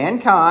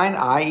mankind,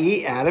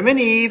 i.e. Adam and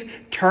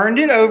Eve, turned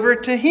it over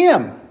to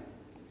him.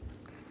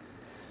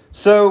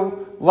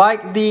 So,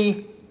 like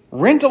the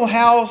rental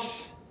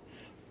house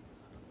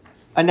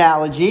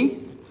analogy,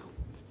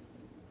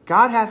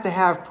 God has to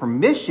have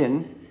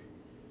permission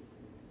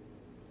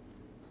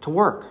to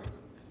work.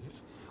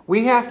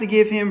 We have to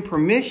give Him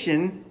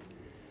permission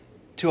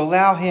to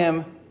allow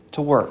Him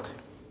to work.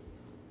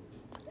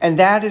 And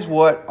that is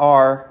what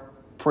our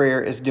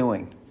prayer is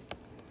doing.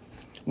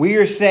 We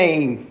are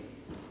saying,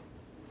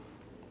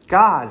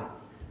 God,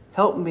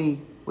 help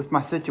me with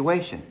my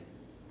situation.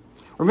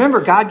 Remember,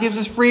 God gives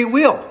us free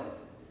will.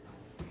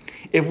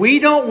 If we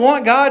don't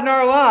want God in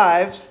our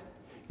lives,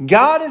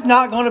 God is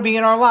not going to be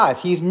in our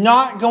lives. He's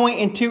not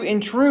going to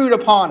intrude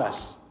upon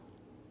us.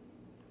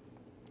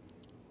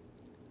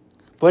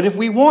 But if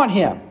we want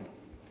Him,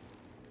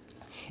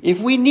 if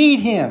we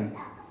need Him,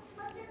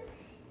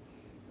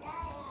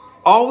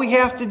 all we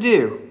have to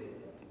do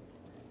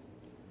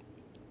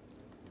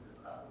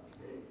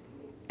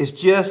is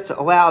just to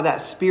allow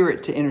that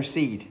Spirit to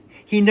intercede.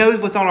 He knows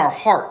what's on our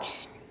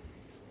hearts.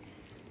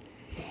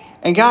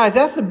 And guys,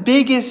 that's the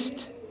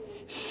biggest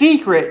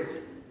secret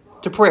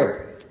to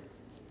prayer.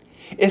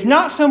 It's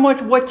not so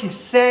much what you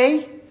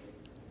say.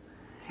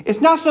 It's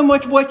not so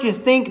much what you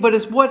think, but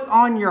it's what's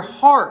on your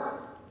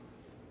heart.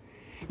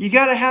 You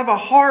got to have a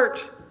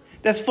heart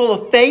that's full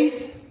of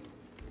faith.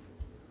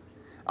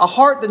 A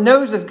heart that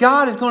knows that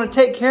God is going to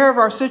take care of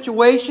our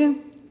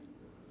situation.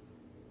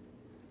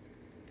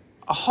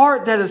 A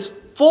heart that is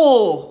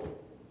full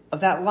of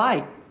that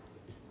light.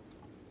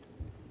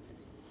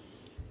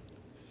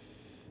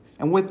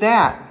 And with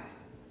that,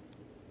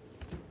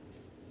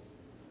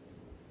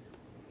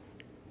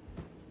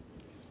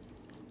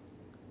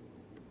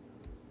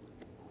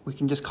 we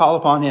can just call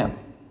upon Him.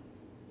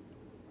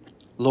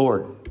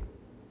 Lord,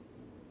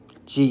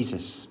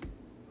 Jesus,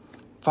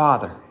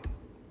 Father,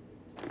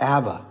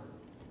 Abba.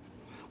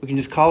 We can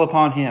just call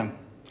upon Him.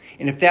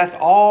 And if that's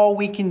all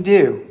we can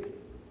do,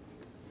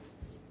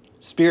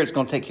 Spirit's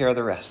going to take care of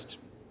the rest.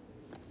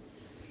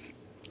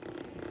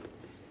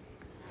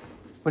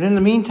 But in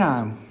the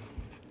meantime,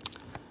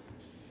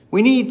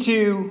 we need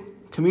to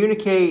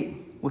communicate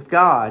with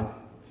God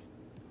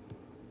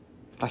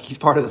like He's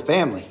part of the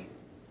family.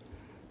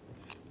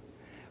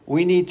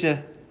 We need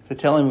to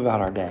tell Him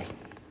about our day.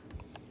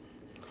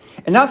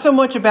 And not so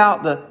much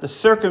about the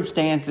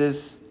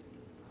circumstances,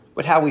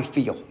 but how we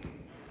feel.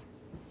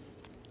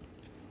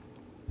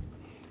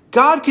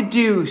 God could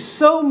do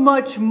so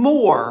much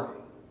more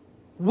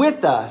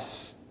with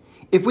us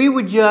if we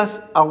would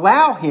just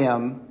allow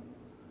Him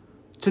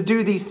to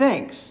do these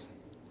things.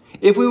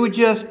 If we would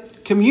just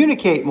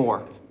communicate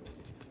more.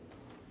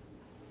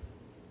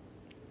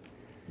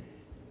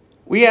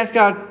 We ask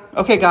God,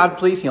 okay, God,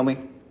 please heal me.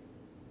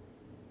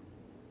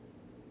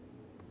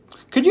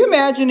 Could you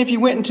imagine if you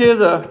went into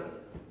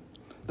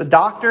the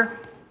doctor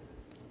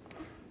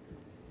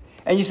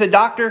and you said,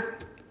 Doctor,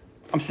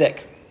 I'm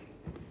sick.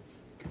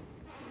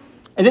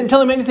 And didn't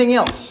tell him anything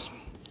else.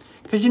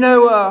 Because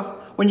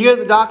when you go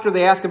to the doctor,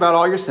 they ask about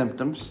all your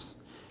symptoms.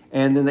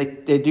 And then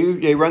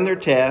they run their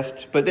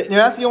test. But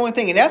that's the only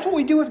thing. And that's what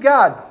we do with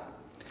God.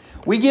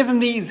 We give Him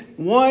these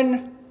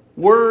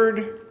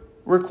one-word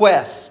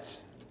requests.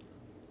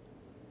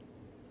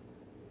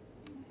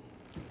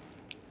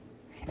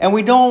 And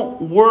we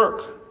don't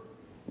work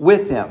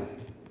with Him.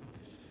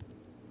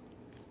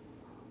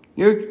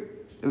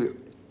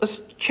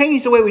 Let's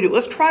change the way we do it.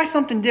 Let's try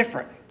something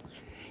different.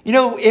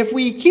 If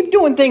we keep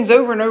doing things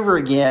over and over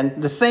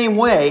again the same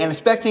way and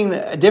expecting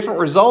a different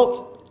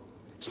result,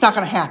 it's not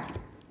going to happen.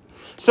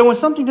 So when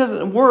something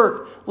doesn't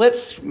work,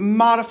 let's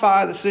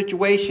modify the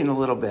situation a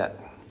little bit.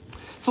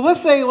 So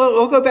let's say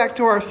we'll go back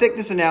to our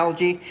sickness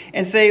analogy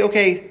and say,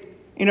 okay,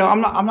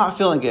 I'm not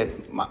feeling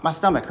good. My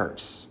stomach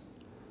hurts.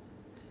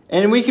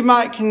 And we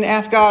can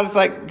ask God, it's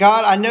like,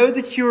 God, I know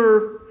that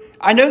you're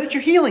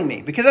healing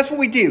me, because that's what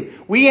we do.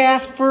 We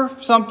ask for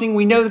something,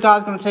 we know that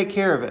God's going to take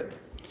care of it.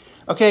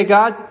 Okay,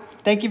 God,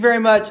 thank you very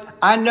much.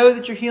 I know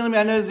that you're healing me.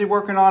 I know that you're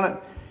working on it.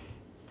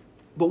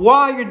 But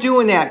while you're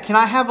doing that, can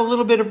I have a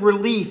little bit of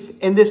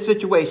relief in this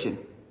situation?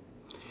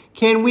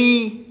 Can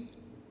we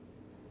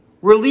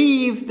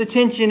relieve the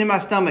tension in my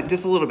stomach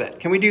just a little bit?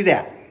 Can we do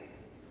that?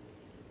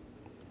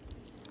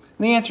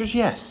 And the answer is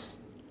yes.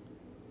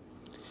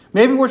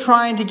 Maybe we're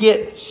trying to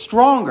get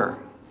stronger.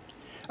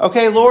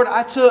 Okay, Lord,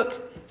 I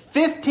took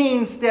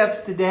 15 steps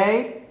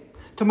today.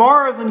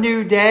 Tomorrow is a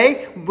new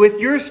day. With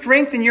your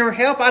strength and your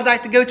help, I'd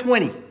like to go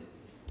 20.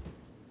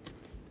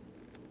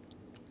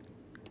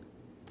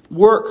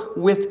 Work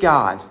with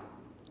God.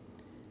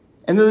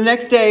 And then the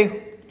next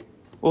day,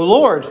 well,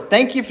 Lord,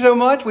 thank you so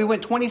much. We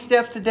went 20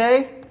 steps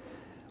today.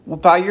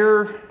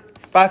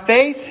 By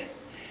faith,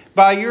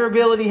 by your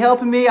ability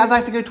helping me, I'd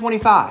like to go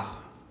 25.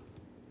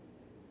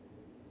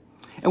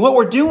 And what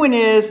we're doing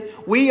is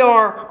we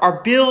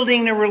are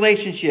building a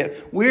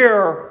relationship. We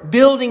are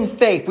building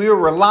faith. We are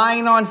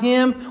relying on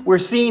Him. We're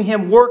seeing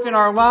Him work in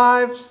our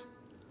lives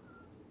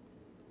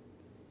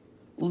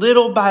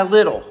little by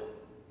little.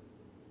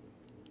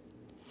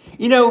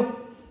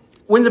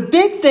 When the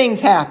big things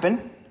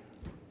happen,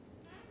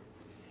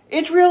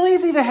 it's real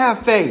easy to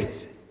have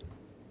faith.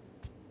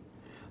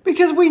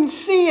 Because we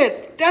see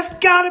it. That's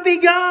got to be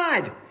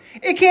God.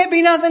 It can't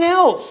be nothing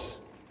else.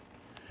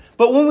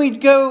 But when we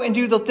go and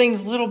do the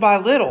things little by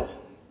little,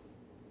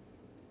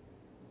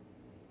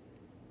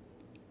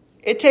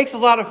 it takes a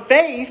lot of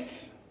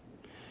faith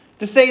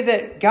to say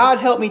that God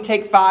helped me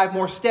take 5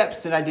 more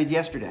steps than I did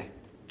yesterday.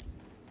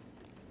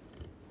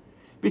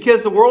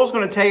 Because the world's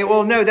going to tell you,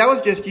 well, no, that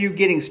was just you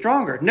getting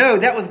stronger. No,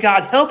 that was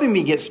God helping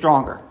me get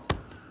stronger.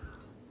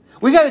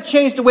 We got to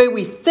change the way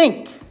we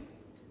think.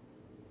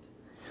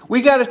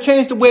 We got to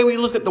change the way we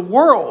look at the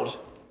world.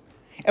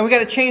 And we got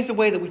to change the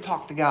way that we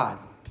talk to God.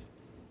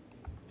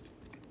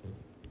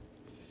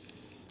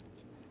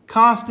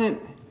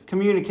 Constant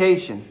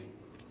communication.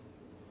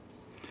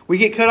 We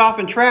get cut off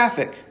in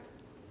traffic.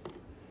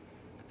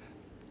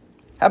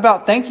 How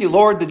about thank you,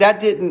 Lord, that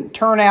didn't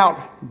turn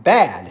out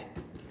bad?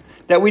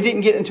 That we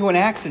didn't get into an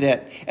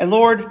accident. And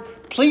Lord,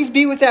 please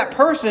be with that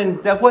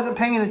person that wasn't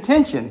paying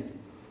attention.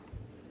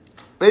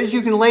 But as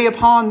you can lay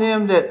upon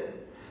them that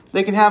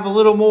they can have a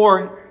little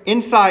more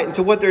insight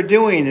into what they're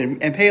doing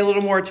and pay a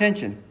little more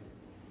attention.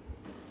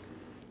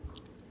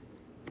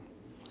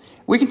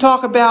 We can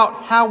talk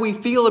about how we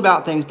feel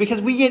about things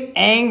because we get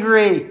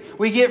angry,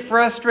 we get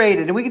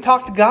frustrated, and we can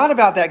talk to God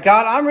about that.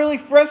 God, I'm really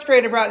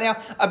frustrated right now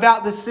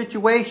about this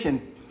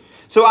situation.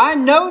 So I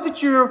know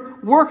that you're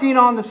working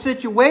on the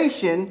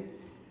situation,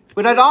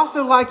 but I'd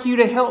also like you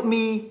to help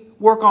me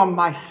work on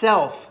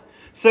myself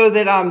so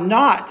that I'm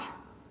not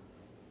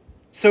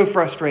so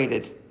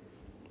frustrated.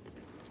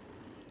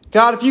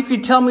 God, if you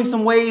could tell me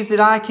some ways that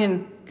I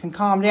can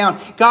calm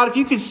down. God, if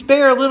you could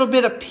spare a little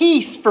bit of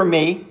peace for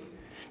me,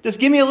 just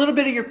give me a little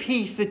bit of your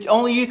peace that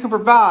only you can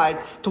provide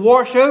to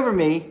wash over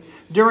me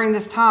during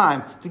this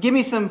time, to give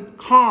me some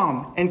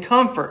calm and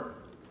comfort.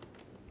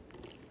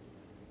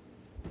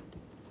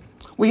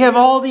 We have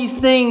all these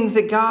things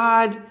that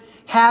God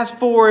has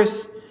for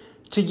us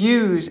to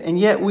use, and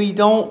yet we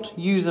don't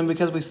use them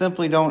because we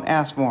simply don't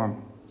ask for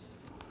them.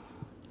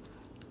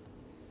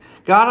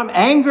 God, I'm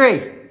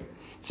angry.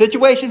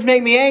 Situations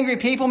make me angry.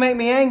 People make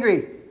me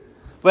angry.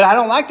 But I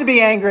don't like to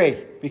be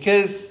angry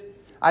because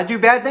I do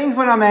bad things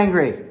when I'm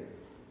angry.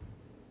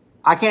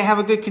 I can't have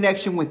a good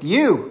connection with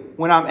you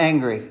when I'm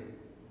angry.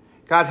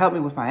 God, help me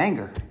with my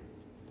anger.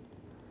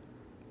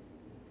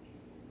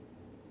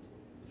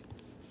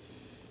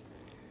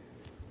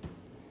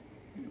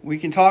 We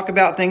can talk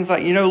about things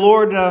like,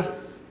 Lord, I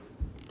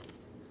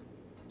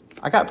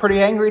got pretty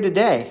angry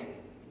today.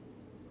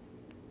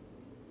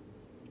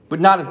 But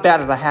not as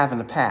bad as I have in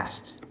the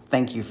past.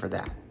 Thank you for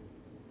that.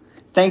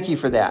 Thank you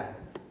for that.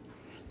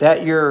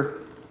 That you're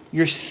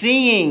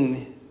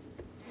seeing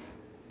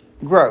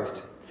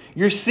growth.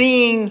 You're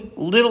seeing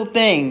little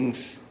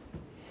things.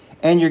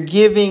 And you're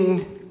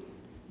giving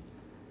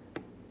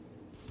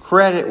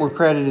credit where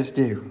credit is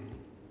due.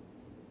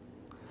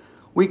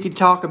 We could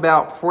talk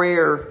about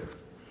prayer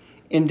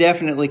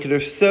indefinitely because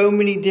there's so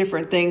many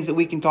different things that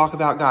we can talk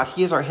about God.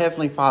 He is our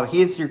Heavenly Father.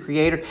 He is your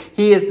Creator.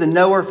 He is the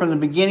knower from the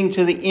beginning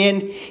to the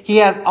end. He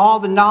has all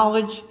the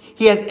knowledge.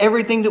 He has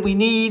everything that we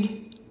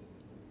need.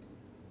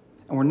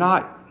 And we're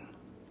not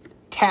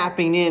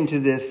tapping into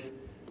this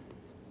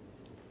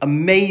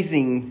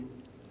amazing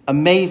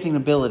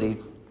ability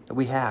that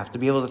we have to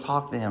be able to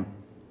talk to Him.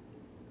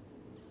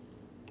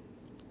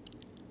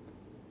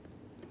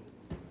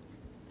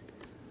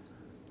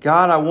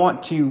 God, I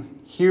want to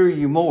hear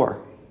you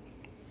more.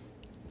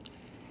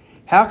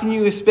 How can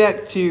you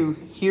expect to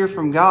hear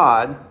from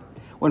God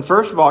when,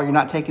 first of all, you're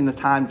not taking the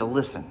time to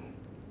listen?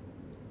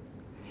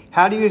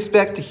 How do you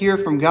expect to hear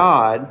from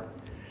God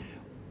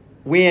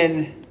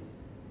when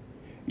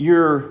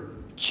you're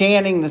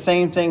chanting the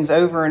same things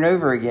over and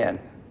over again?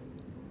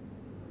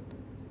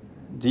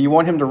 Do you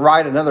want him to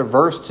write another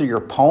verse to your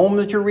poem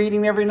that you're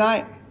reading every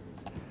night?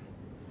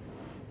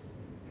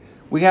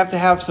 We have to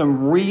have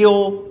some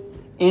real,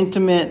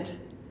 intimate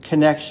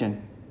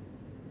connection.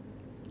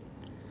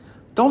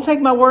 Don't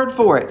take my word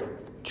for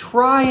it.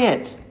 Try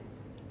it.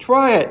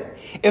 Try it.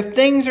 If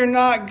things are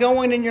not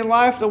going in your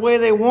life the way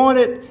they want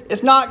it,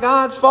 it's not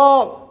God's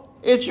fault.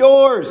 It's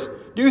yours.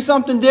 Do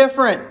something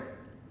different.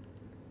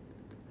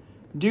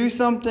 Do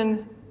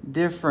something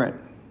different.